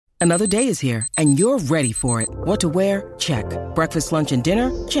Another day is here, and you're ready for it. What to wear? Check. Breakfast, lunch, and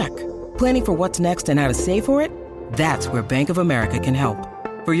dinner? Check. Planning for what's next and how to save for it? That's where Bank of America can help.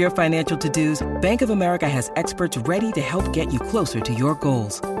 For your financial to-dos, Bank of America has experts ready to help get you closer to your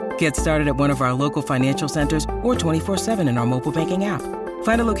goals. Get started at one of our local financial centers or 24/7 in our mobile banking app.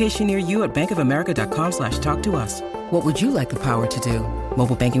 Find a location near you at bankofamerica.com/talktous. What would you like the power to do?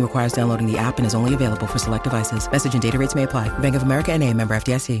 Mobile banking requires downloading the app and is only available for select devices. Message and data rates may apply. Bank of America N.A., member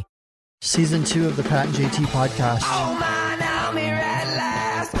FDIC. Season 2 of the Pat and JT podcast. Oh man, I'm here at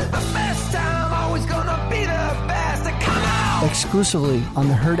last. The best time, always gonna be the best. Come on! Exclusively on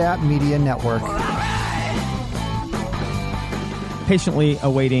the Herd App Media Network. Patiently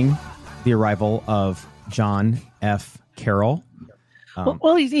awaiting the arrival of John F. Carroll.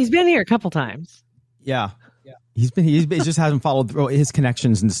 Well, he's been here a couple times. Yeah. He just hasn't followed through. His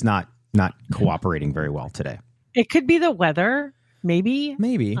connections and just not cooperating very well today. It could be the weather, maybe.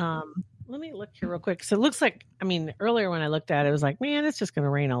 Let me look here real quick. So it looks like, earlier when I looked at it, it was like, man, it's just going to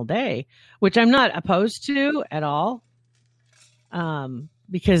rain all day, which I'm not opposed to at all.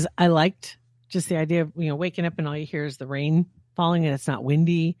 Because I liked just the idea of, waking up and all you hear is the rain falling and it's not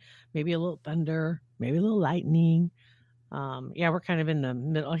windy, maybe a little thunder, maybe a little lightning. We're kind of in the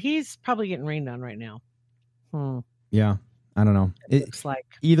middle. He's probably getting rained on right now. Yeah. I don't know. It looks like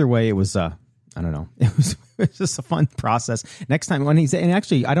either way, it was, I don't know. It was just a fun process. Next time when and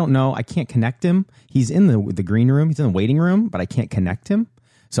actually, I don't know. I can't connect him. He's in the green room. He's in the waiting room, but I can't connect him.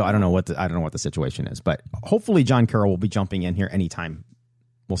 So I don't know what the situation is, but hopefully John Carroll will be jumping in here anytime.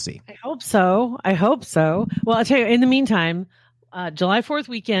 We'll see. I hope so. Well, I'll tell you, in the meantime, July 4th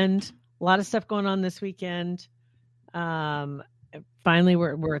weekend, a lot of stuff going on this weekend. Finally,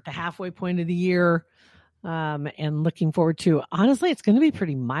 we're at the halfway point of the year. And looking forward to, honestly, it's going to be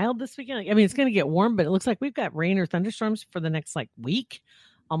pretty mild this weekend. It's going to get warm, but it looks like we've got rain or thunderstorms for the next week,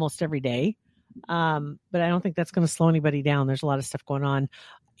 almost every day. But I don't think that's going to slow anybody down. There's a lot of stuff going on.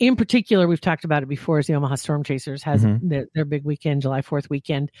 In particular, we've talked about it before, is the Omaha Storm Chasers has their big weekend, July 4th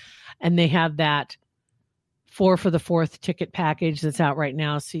weekend. And they have that 4 for the 4th ticket package that's out right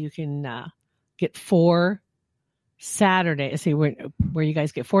now. So you can get 4 Saturday, where you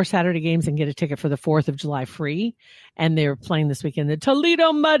guys get 4 Saturday games and get a ticket for the 4th of July free. And they're playing this weekend the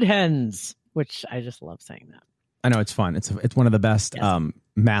Toledo Mud Hens, which I just love saying that. I know, it's fun. It's one of the best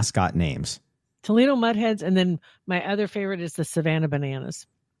mascot names. Toledo Mud Hens, and then my other favorite is the Savannah Bananas,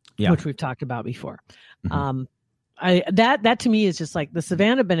 which we've talked about before. Mm-hmm. That to me is just like the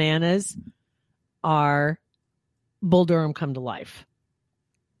Savannah Bananas are Bull Durham come to life,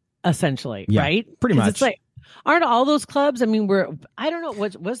 essentially, right? Pretty much. It's aren't all those clubs? I don't know.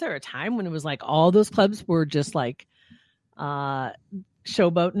 Was there a time when it was like all those clubs were just like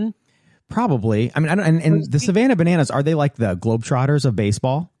showboating? Probably. And the Savannah Bananas, are they like the Globetrotters of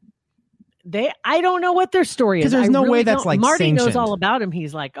baseball? I don't know what their story is. Because there's no way that's Marty sanctioned. knows all about him.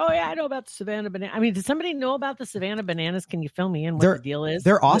 He's like, oh yeah, I know about the Savannah Bananas. Does somebody know about the Savannah Bananas? Can you fill me in what the deal is?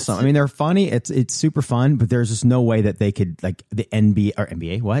 They're awesome. They're funny. It's super fun, but there's just no way that they could, like, the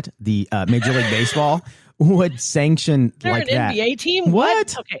NBA, what? The Major League Baseball would sanction they're like an that. NBA team?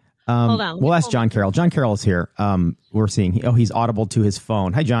 What? Okay. Hold on. We'll ask John Carroll. John Carroll is here. We're seeing, he's audible to his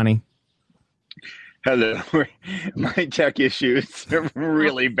phone. Hi, Johnny. Hello. My tech issues are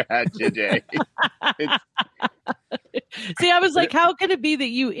really bad today. See, I was like, how could it be that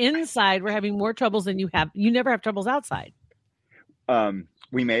you inside were having more troubles than you never have troubles outside?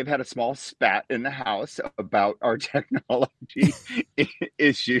 We may have had a small spat in the house about our technology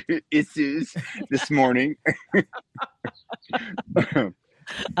issues this morning.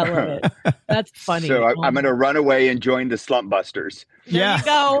 I love it. That's funny. So I'm going to run away and join the Slump Busters. There you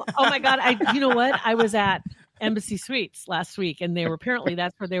go. Oh my God. You know what? I was at Embassy Suites last week, and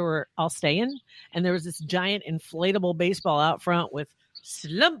that's where they were all staying. And there was this giant inflatable baseball out front with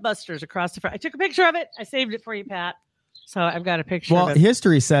Slump Busters across the front. I took a picture of it. I saved it for you, Pat. So I've got a picture of it.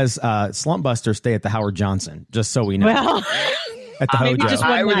 History says Slump Busters stay at the Howard Johnson, just so we know. Well, at the maybe Hojo. just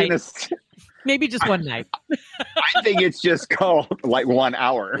one night. Maybe just one night. I think it's just called 1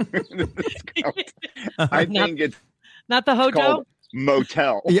 hour. I think it's not the Hojo.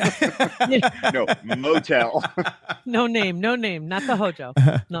 Motel. Yeah. No, motel. No name. Not the Hojo.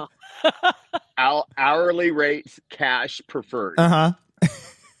 No. Hourly rates, cash preferred. Uh-huh.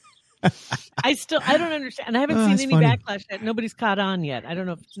 I don't understand. And I haven't seen any backlash yet. Nobody's caught on yet. I don't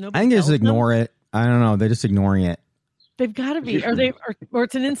know if it's nobody. I think they just ignore it. I don't know. They're just ignoring it. They've got to be. Or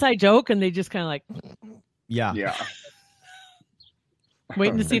it's an inside joke and they just kind of like. Yeah.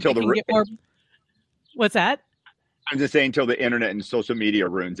 Waiting to see if they can get more. What's that? I'm just saying until the internet and social media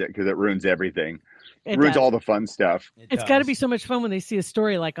ruins it, because it ruins everything. It ruins does. all the fun stuff. It's got to be so much fun when they see a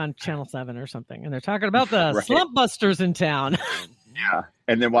story like on Channel 7 or something, and they're talking about the Right. slump busters in town. Yeah.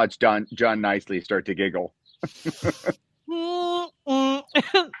 And then watch John Nicely start to giggle.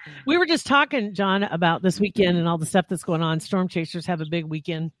 We were just talking, John, about this weekend and all the stuff that's going on. Storm Chasers have a big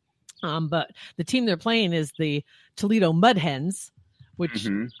weekend, but the team they're playing is the Toledo Mud Hens, which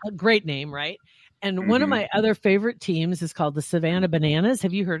a great name, right? And one of my other favorite teams is called the Savannah Bananas.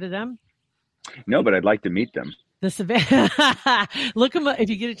 Have you heard of them? No, but I'd like to meet them. The Savannah, look them up if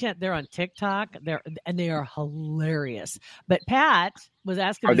you get a chance. They're on TikTok. They are hilarious. But Pat was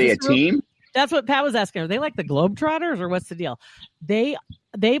asking, Are they a team? That's what Pat was asking. Are they like the Globetrotters or what's the deal? They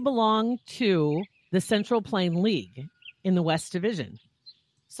belong to the Central Plain League in the West Division.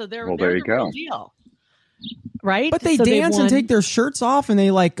 So they're there you the real go. deal. Right? But they So dance and take their shirts off, and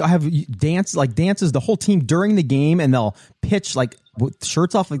they like have dances the whole team during the game, and they'll pitch like with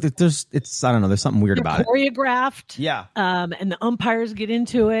shirts off. Like it's I don't know. There's something weird about it. Choreographed. Yeah. And the umpires get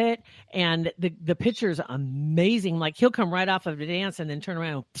into it, and the pitcher's amazing. Like he'll come right off of the dance and then turn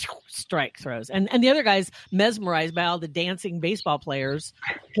around and strike throws. And the other guy's mesmerized by all the dancing baseball players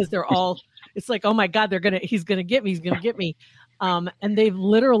because they're all. It's like, oh my God, he's gonna get me. And they've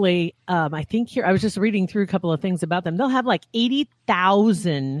literally, I think here, I was just reading through a couple of things about them. They'll have like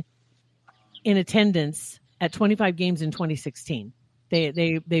 80,000 in attendance at 25 games in 2016.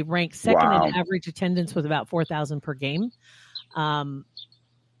 They rank second in average attendance with about 4,000 per game.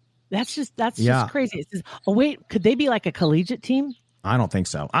 That's just crazy. It says, oh wait, could they be like a collegiate team? I don't think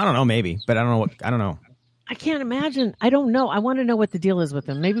so. I don't know, maybe, but I don't know. I can't imagine. I don't know. I want to know what the deal is with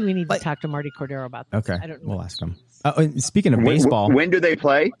them. Maybe we need to talk to Marty Cordero about this. Okay. I don't know. We'll ask him. Speaking of baseball, When do they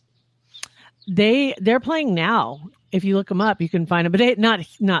play? They're playing now. If you look them up, you can find them, but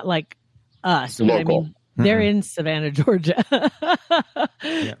not like us. but Local. I mean, they're in Savannah, Georgia.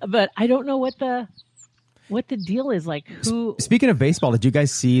 But I don't know what the deal is. Like who? Speaking of baseball, did you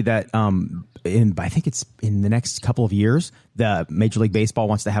guys see that? I think it's in the next couple of years, the Major League Baseball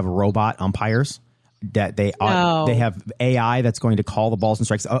wants to have robot umpires. That they have AI that's going to call the balls and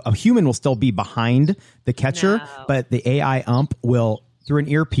strikes. A human will still be behind the catcher, but the AI ump will, through an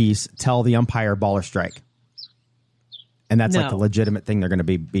earpiece, tell the umpire ball or strike. And that's like a legitimate thing they're going to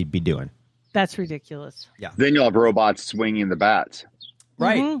be doing. That's ridiculous. Yeah. Then you'll have robots swinging the bats.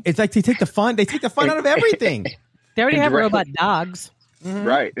 Right. Mm-hmm. It's like they take the fun out of everything. They already have Direct- robot dogs.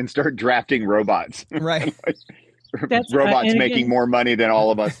 Right. And start drafting robots. Right. Robots and making again- more money than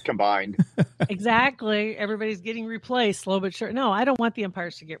all of us combined. Exactly. Everybody's getting replaced slow but sure. No, I don't want the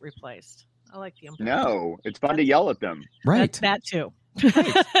umpires to get replaced. I like the umpires. No, it's fun to yell at them. Right. That too.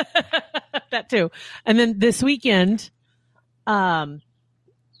 That too. And then this weekend,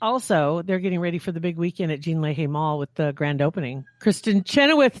 also, they're getting ready for the big weekend at Jean Leahy Mall with the grand opening. Kristen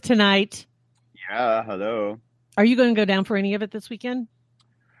Chenoweth tonight. Yeah, hello. Are you going to go down for any of it this weekend,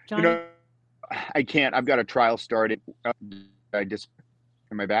 Johnny? You know, I can't. I've got a trial started. Am I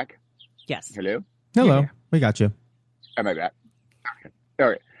back? Yes. Hello? Hello. Yeah. We got you. Am I back? Okay. All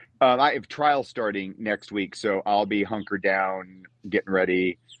right. I have trial starting next week, so I'll be hunkered down, getting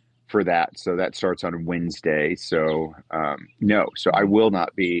ready for that. So that starts on Wednesday. So no, so I will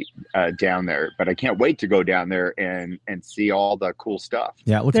not be down there, but I can't wait to go down there and see all the cool stuff.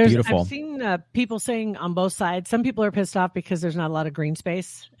 Yeah, it looks beautiful. I've seen people saying on both sides. Some people are pissed off because there's not a lot of green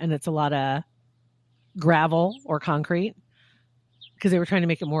space and it's a lot of gravel or concrete because they were trying to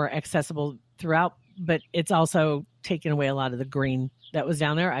make it more accessible throughout. But it's also taken away a lot of the green that was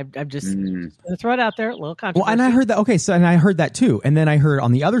down there. I'm just going to throw it out there, a little controversy. Well, and I heard that. Okay, so and I heard that too. And then I heard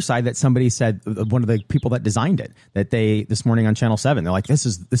on the other side that somebody said, one of the people that designed it, that they this morning on Channel 7, they're like, this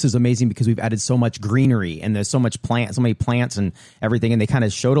is amazing because we've added so much greenery and there's so many plants and everything. And they kind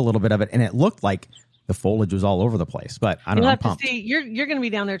of showed a little bit of it, and it looked like the foliage was all over the place. But I don't know. I'm pumped. See, you're going to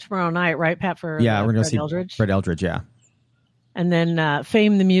be down there tomorrow night, right, Pat? For we're going to see Eldridge. Fred Eldridge. Yeah. And then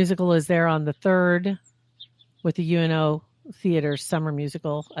Fame the Musical is there on the 3rd with the UNO Theater Summer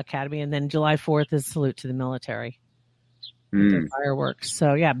Musical Academy. And then July 4th is Salute to the Military. With their fireworks.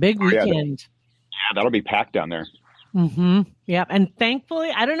 So, yeah, big weekend. Yeah, that'll be packed down there. Mm-hmm. Yeah. And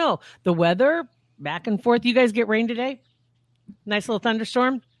thankfully, I don't know, the weather back and forth. You guys get rain today? Nice little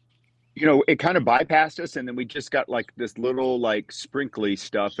thunderstorm? You know, it kind of bypassed us, and then we just got like this little like sprinkly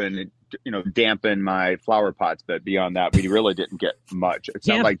stuff, and it, dampened my flower pots. But beyond that, we really didn't get much. It's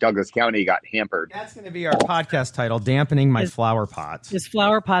not like Douglas County got hampered. That's going to be our podcast title: "Dampening My Flower Pots." His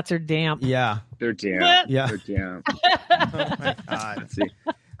flower pots are damp. Yeah, they're damp. Yeah, they're damp. Oh my God. Let's see.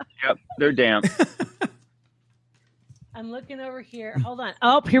 Yep, they're damp. I'm looking over here. Hold on.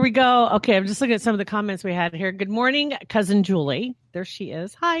 Oh, here we go. Okay, I'm just looking at some of the comments we had here. Good morning, cousin Julie. There she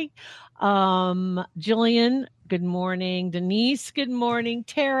is. Hi. Jillian, good morning. Denise, good morning.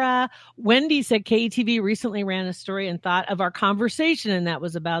 Tara. Wendy said KETV recently ran a story and thought of our conversation, and that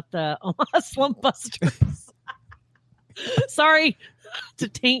was about the Omaha Slump Busters. Sorry to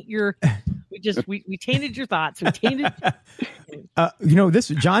taint your... We tainted your thoughts. We tainted... This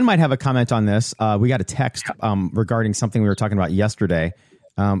John might have a comment on this. We got a text regarding something we were talking about yesterday.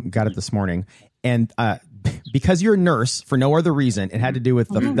 Got it this morning, and because you're a nurse for no other reason, it had to do with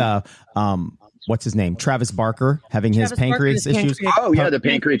the what's his name, Travis Barker, having his pancreas issues. Oh yeah, the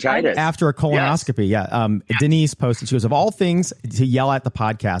pancreatitis after a colonoscopy. Yes. Yeah, Denise posted. She goes, of all things to yell at the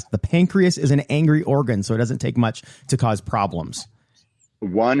podcast, the pancreas is an angry organ, so it doesn't take much to cause problems.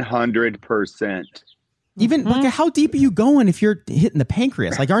 100%. Even like, how deep are you going if you're hitting the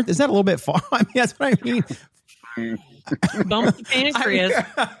pancreas? Like, is that a little bit far? I mean, that's what I mean. Bump the pancreas.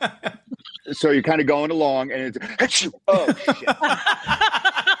 So you're kind of going along, and it's oh shit.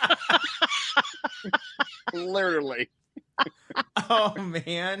 Literally. Oh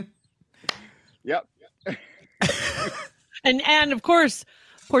man. Yep. And of course,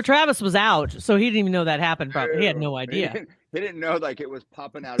 poor Travis was out, so he didn't even know that happened. Probably he had no idea. He didn't know, like, it was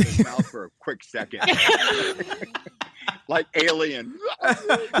popping out of his mouth for a quick second. Like Alien.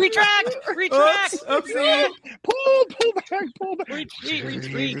 Retract. Oopsie. Pull back.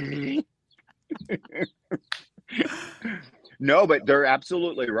 Retreat. No, but they're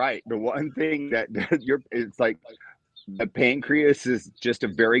absolutely right. The one thing that it's like the pancreas is just a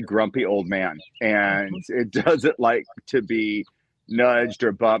very grumpy old man, and it doesn't like to be nudged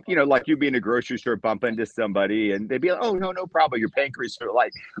or bumped, like you'd be in a grocery store, bump into somebody and they'd be like, oh no problem, your pancreas are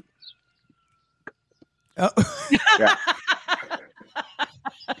like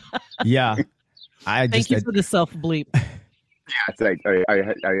yeah. Thank you for the self bleep. Yeah, it's like I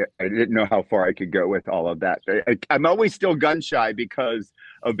didn't know how far I could go with all of that. I'm always still gun shy because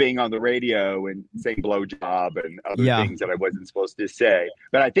of being on the radio and saying blowjob and other things that I wasn't supposed to say,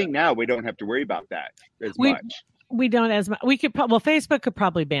 but I think now we don't have to worry about that as much. We don't as much. We could Facebook could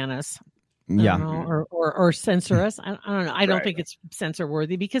probably ban us. Yeah. Or censor us. I don't know. I don't think it's censor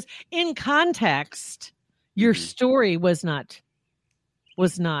worthy because in context, your story was not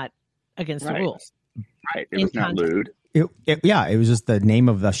against the rules. Right. It was not lewd. It was just the name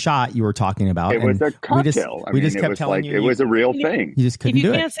of the shot you were talking about. It was a cocktail. We just kept telling you. It was a real thing. You just couldn't do it.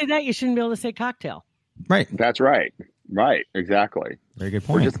 If you can't say that, you shouldn't be able to say cocktail. Right. That's right. Right. Exactly. Very good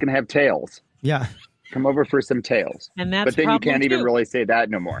point. We're just going to have tails. Yeah. Come over for some tails. And that's but then you can't even really say that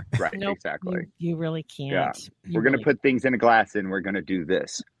no more. Right. Nope, exactly. You really can't. Yeah. We're going to put things in a glass and we're going to do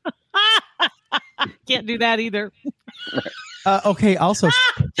this. Can't do that either. Okay. Also,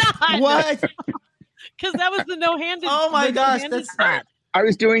 what? Because that was the no-handed. Oh my gosh, that's shot. I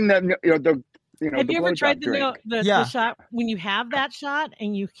was doing the Have you ever tried the shot when you have that shot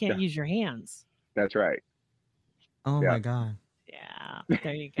and you can't use your hands? That's right. Oh my God. Yeah,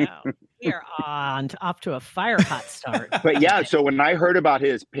 there you go. We are off to a fire hot start. But yeah, so when I heard about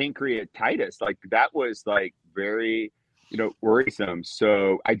his pancreatitis, like that was like very, worrisome.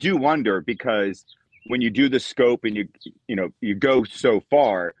 So I do wonder because when you do the scope and you go so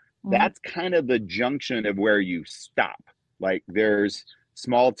far, that's kind of the junction of where you stop. Like there's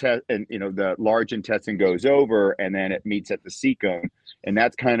small and the large intestine goes over and then it meets at the cecum, and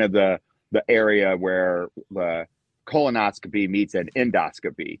that's kind of the area where the colonoscopy meets an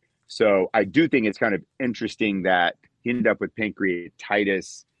endoscopy. So I do think it's kind of interesting that he ended up with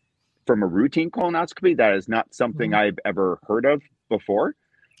pancreatitis from a routine colonoscopy. That is not something I've ever heard of before.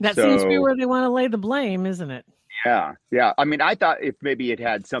 That seems to be where they want to lay the blame, isn't it? Yeah. Yeah. I mean, I thought if maybe it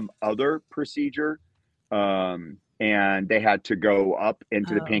had some other procedure and they had to go up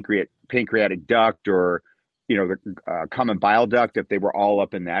into the pancreatic duct or, the common bile duct, if they were all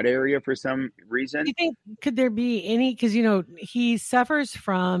up in that area for some reason. Do you think, could there be any, because, he suffers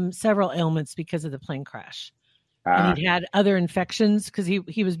from several ailments because of the plane crash. And he had other infections because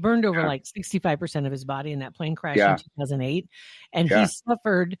he was burned over like 65% of his body in that plane crash in 2008. And he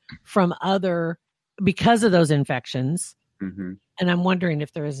suffered from because of those infections. Mm-hmm. And I'm wondering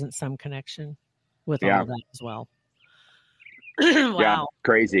if there isn't some connection with all of that as well. Wow. Yeah,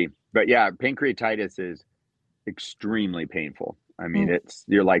 crazy. But yeah, pancreatitis is extremely painful. I mean,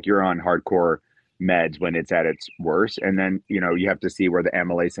 you're on hardcore meds when it's at its worst. And then, you have to see where the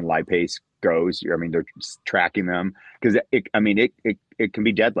amylase and lipase goes. I mean, they're tracking them because it can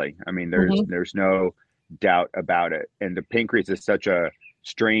be deadly. I mean, there's no doubt about it. And the pancreas is such a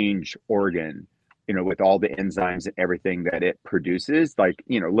strange organ with all the enzymes and everything that it produces, like,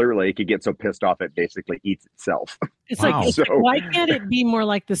 literally it could get so pissed off it basically eats itself. It's Wow. like, it's like, why can't it be more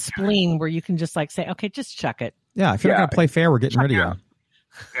like the spleen where you can just like say, okay, just chuck it. Yeah, if you're not going to play fair, we're getting rid of you.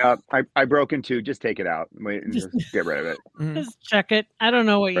 Yeah, I broke into, just take it out. Wait, and just get rid of it. Just chuck it. I don't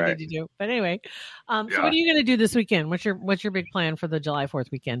know what you Right. need to do, but anyway. So Yeah. what are you going to do this weekend? What's your big plan for the July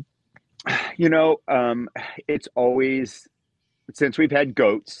 4th weekend? It's always, since we've had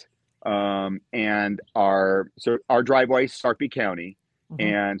goats, and our driveway is Sarpy County, Mhm.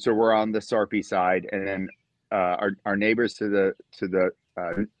 and so we're on the Sarpy side, and then our neighbors to the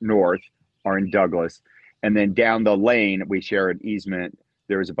north are in Douglas, and then down the lane we share an easement.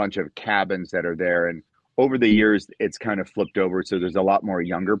 There's a bunch of cabins that are there, and over the years it's kind of flipped over, so there's a lot more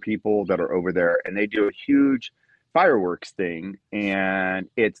younger people that are over there, and they do a huge fireworks thing, and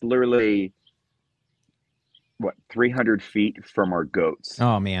it's literally 300 feet from our goats.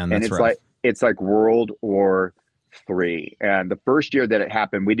 Oh man, And that's it's rough. like World War III. And the first year that it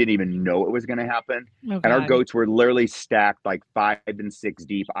happened, we didn't even know it was going to happen. Oh, And our God. goats were literally stacked like 5 and 6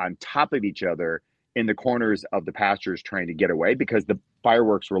 deep on top of each other in the corners of the pastures trying to get away because the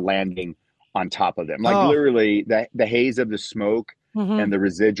fireworks were landing on top of them. Like Oh. literally the haze of the smoke Mhm. and the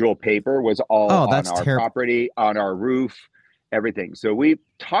residual paper was all Oh, on that's our terrible. property, on our roof, everything. So we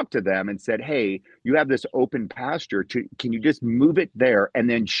talked to them and said, hey, you have this open pasture. Can you just move it there and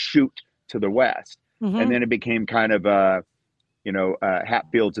then shoot to the west? Mhm. And then it became kind of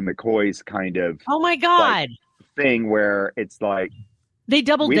Hatfields and McCoy's kind of Oh my God. thing where it's like, They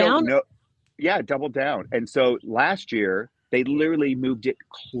doubled we down. don't know. Yeah, double down. And so last year they literally moved it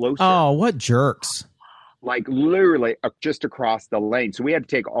closer. Oh, what jerks! Like literally just across the lane. So we had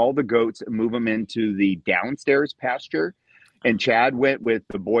to take all the goats and move them into the downstairs pasture. And Chad went with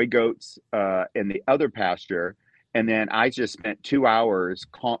the boy goats in the other pasture. And then I just spent 2 hours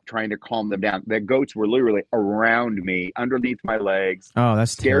trying to calm them down. The goats were literally around me, underneath my legs, Oh,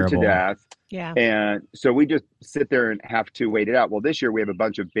 that's scared terrible. to death. Yeah. And so we just sit there and have to wait it out. Well, this year we have a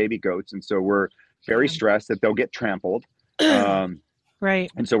bunch of baby goats. And so we're very stressed that they'll get trampled.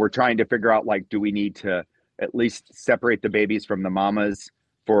 Right. And so we're trying to figure out, like, do we need to at least separate the babies from the mamas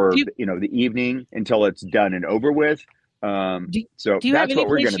for, Do the evening until it's done and over with? So do you have that's any what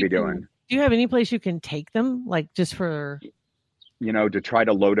we're place going to you be can- doing, Do you have any place you can take them? Like just for to try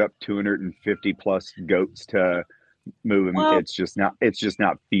to load up 250 plus goats to move them. Well- It's just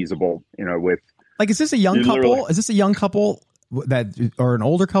not feasible, with, Like, is this a young You couple? literally- Is this a young couple or an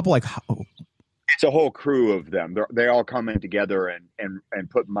older couple? Like, it's a whole crew of them. They all come in together and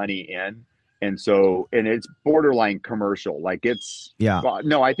put money in. And so, and it's borderline commercial. Like it's, yeah. well,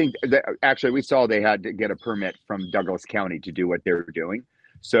 no, I think that actually we saw they had to get a permit from Douglas County to do what they were doing.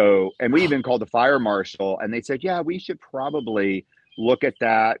 So, and we even called the fire marshal and they said, yeah, we should probably look at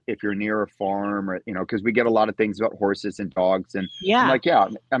that if you're near a farm or, because we get a lot of things about horses and dogs. And yeah. I'm like, yeah,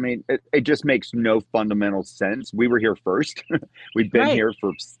 I mean, it just makes no fundamental sense. We were here first. We've been Right. here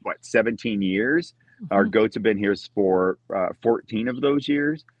for 17 years. Our goats have been here for 14 of those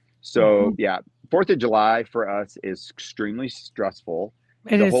years. So yeah, 4th of July for us is extremely stressful.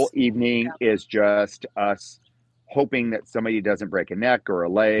 It The is. whole evening is just us hoping that somebody doesn't break a neck or a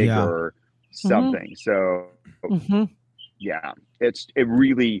leg Yeah. or something. So Mhm. yeah, it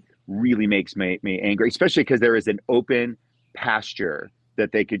really, really makes me angry, especially because there is an open pasture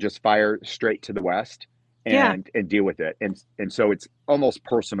that they could just fire straight to the west and deal with it. And so it's almost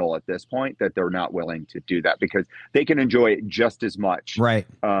personal at this point that they're not willing to do that because they can enjoy it just as much Right.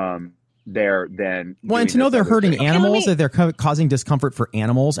 there than Well, and to doing know this they're other hurting thing. animals, that they're causing discomfort for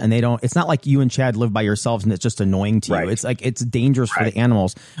animals, and they don't. It's not like you and Chad live by yourselves, and it's just annoying to you. Right. It's like it's dangerous for the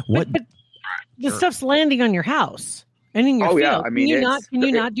animals. What? But the stuff's landing on your house and in your Oh, field. yeah. I mean, can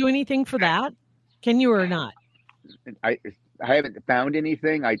you not do anything for that? Can you or not? I haven't found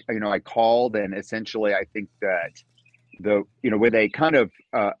anything. I called, and essentially I think that where they kind of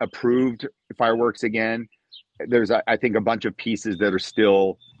approved fireworks again, there's I think a bunch of pieces that are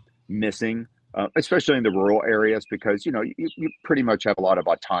still missing, especially in the rural areas because you pretty much have a lot of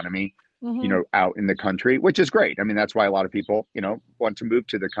autonomy Mhm. out in the country, which is great. I mean, that's why a lot of people want to move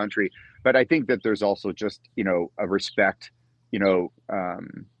to the country. But I think that there's also just a respect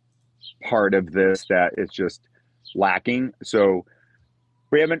part of this that is just lacking. So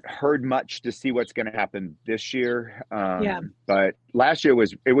we haven't heard much to see what's going to happen this year. But last year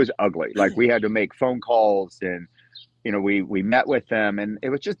was ugly. Like we had to make phone calls and, we met with them and it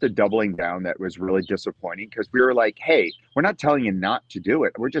was just a doubling down that was really disappointing because we were like, hey, we're not telling you not to do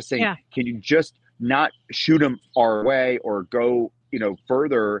it. We're just saying, can you just not shoot them our way or go,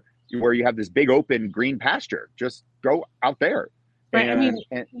 further where you have this big open green pasture, just go out there Right.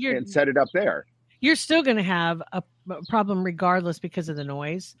 and set it up there. you're still going to have a problem regardless because of the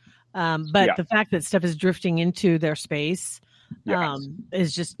noise. But the fact that stuff is drifting into their space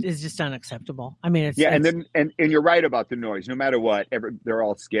is just unacceptable. I mean, and you're right about the noise. No matter what, they're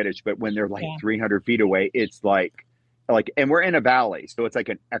all skittish. But when they're like 300 feet away, it's like, and we're in a valley, so it's like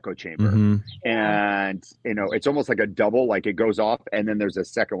an echo chamber, and it's almost like a double. Like it goes off, and then there's a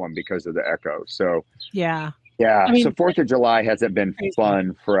second one because of the echo. So yeah. I mean, so 4th of July hasn't been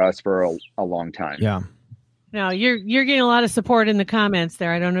fun for us for a long time. Yeah. No, you're getting a lot of support in the comments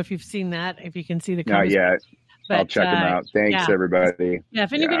there. I don't know if you've seen that, if you can see the comments. Not yet. But, I'll check them out. Thanks, everybody. Yeah,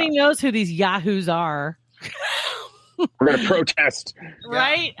 if anybody knows who these yahoos are, we're going to protest.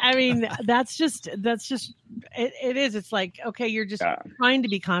 Right? I mean, that's just it is. It's like, okay, you're just trying to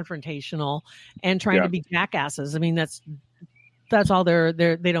be confrontational and trying to be jackasses. I mean, that's all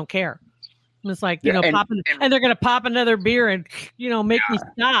they don't care. It's like, and they're going to pop another beer and, make me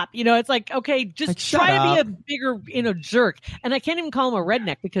stop. It's like, okay, just try to be a bigger, jerk. And I can't even call them a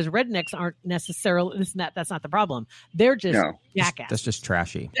redneck because rednecks aren't necessarily, that's not the problem. They're just jackass. That's just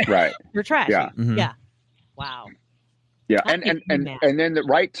trashy. Right. They're trashy. Yeah. Mm-hmm. Yeah. Wow. Yeah. And then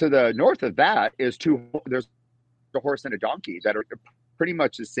right to the north of that is there's a horse and a donkey that are pretty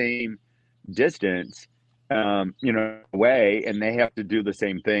much the same distance, away, and they have to do the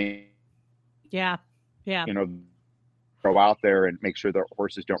same thing. Yeah. Yeah. Go out there and make sure the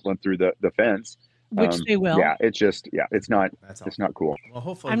horses don't run through the fence. Which they will. Yeah. It's just, it's not cool. Well,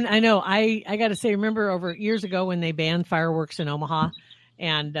 hopefully. I know. I got to say, remember over years ago when they banned fireworks in Omaha,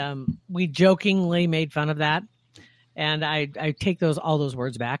 and we jokingly made fun of that. And I take all those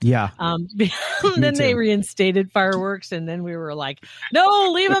words back. Yeah. Then they reinstated fireworks, and then we were like,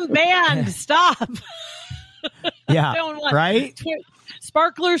 no, leave them banned. Stop. Yeah. Right.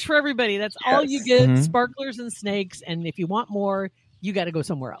 Sparklers for everybody. That's all you get. Sparklers and snakes. And if you want more, you got to go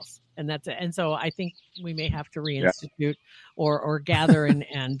somewhere else. And that's it. And so I think we may have to reinstitute or gather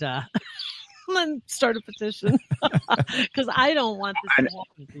and start a petition because I don't want this to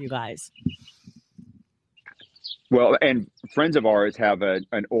happen for you guys. Well, and friends of ours have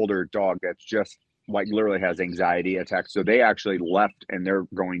an older dog that's just like literally has anxiety attacks. So they actually left and they're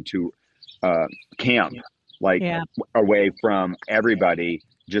going to camp away from everybody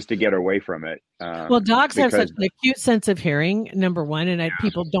just to get away from it. Well, dogs have such an acute sense of hearing, number one, and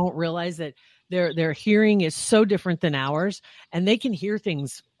people don't realize that their hearing is so different than ours, and they can hear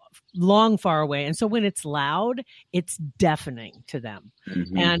things long far away. And so when it's loud, it's deafening to them.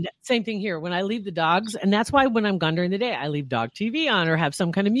 Mm-hmm. And same thing here. When I leave the dogs, and that's why when I'm gone during the day, I leave dog TV on or have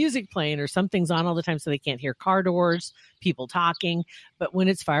some kind of music playing or something's on all the time so they can't hear car doors, people talking. But when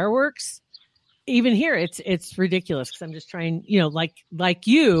it's fireworks, even here, it's ridiculous because I'm just trying, like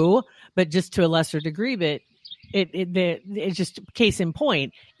you, but just to a lesser degree. But it's just case in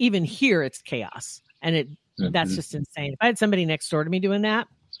point. Even here, it's chaos, and that's just insane. If I had somebody next door to me doing that,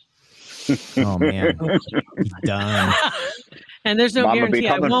 oh man, he's done. And there's no guarantee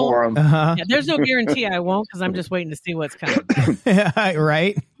I won't. Uh-huh. Yeah, there's no guarantee I won't because I'm just waiting to see what's coming.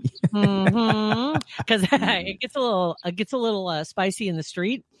 Right? Because it gets a little spicy in the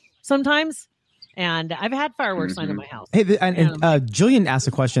street sometimes. And I've had fireworks on in my house. Hey, Jillian asked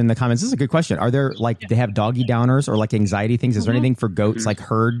a question in the comments. This is a good question. Are there they have doggy downers or like anxiety things? Is there anything for goats like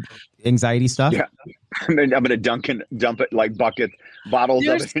herd anxiety stuff? Yeah, I'm gonna dump it like bottles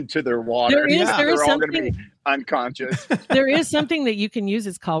of it into their water. They're all gonna be unconscious. There is something that you can use.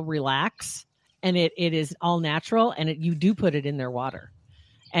 It's called Relax, and it is all natural, and you do put it in their water,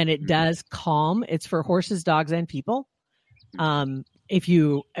 and it does calm. It's for horses, dogs, and people.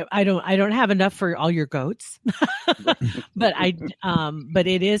 I don't have enough for all your goats, but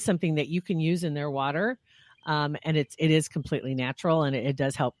it is something that you can use in their water. And it is completely natural, and it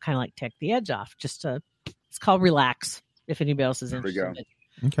does help kind of like take the edge off. It's called Relax. If anybody else is interested,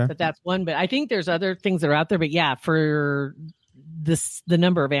 okay. But that's one. But I think there's other things that are out there. But yeah, for the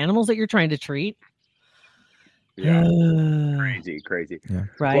number of animals that you're trying to treat. Yeah, crazy. Yeah.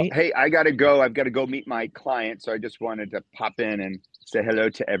 Right. Well, hey, I gotta go. I've got to go meet my client, so I just wanted to pop in and say hello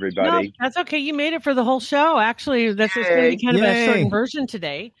to everybody. No, that's okay. You made it for the whole show. Actually, that's just going to be kind of a short version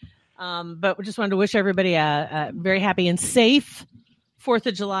today. But we just wanted to wish everybody a very happy and safe 4th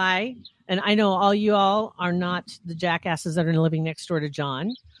of July. And I know you all are not the jackasses that are living next door to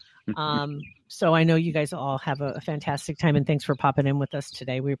John. So I know you guys all have a fantastic time, and thanks for popping in with us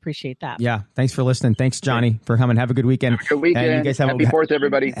today. We appreciate that. Yeah. Thanks for listening. Thanks, Johnny, for coming. Have a good weekend. Have a good weekend. And you guys happy 4th,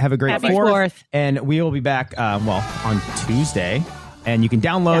 everybody. Have a great Happy 4th. And we will be back, on Tuesday. And you can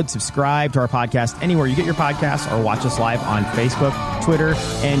download, subscribe to our podcast anywhere you get your podcasts, or watch us live on Facebook, Twitter,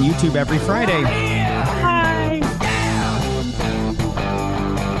 and YouTube every Friday. Bye.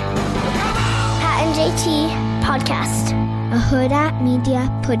 JT Podcast, a Huda Media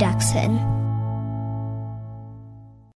Production.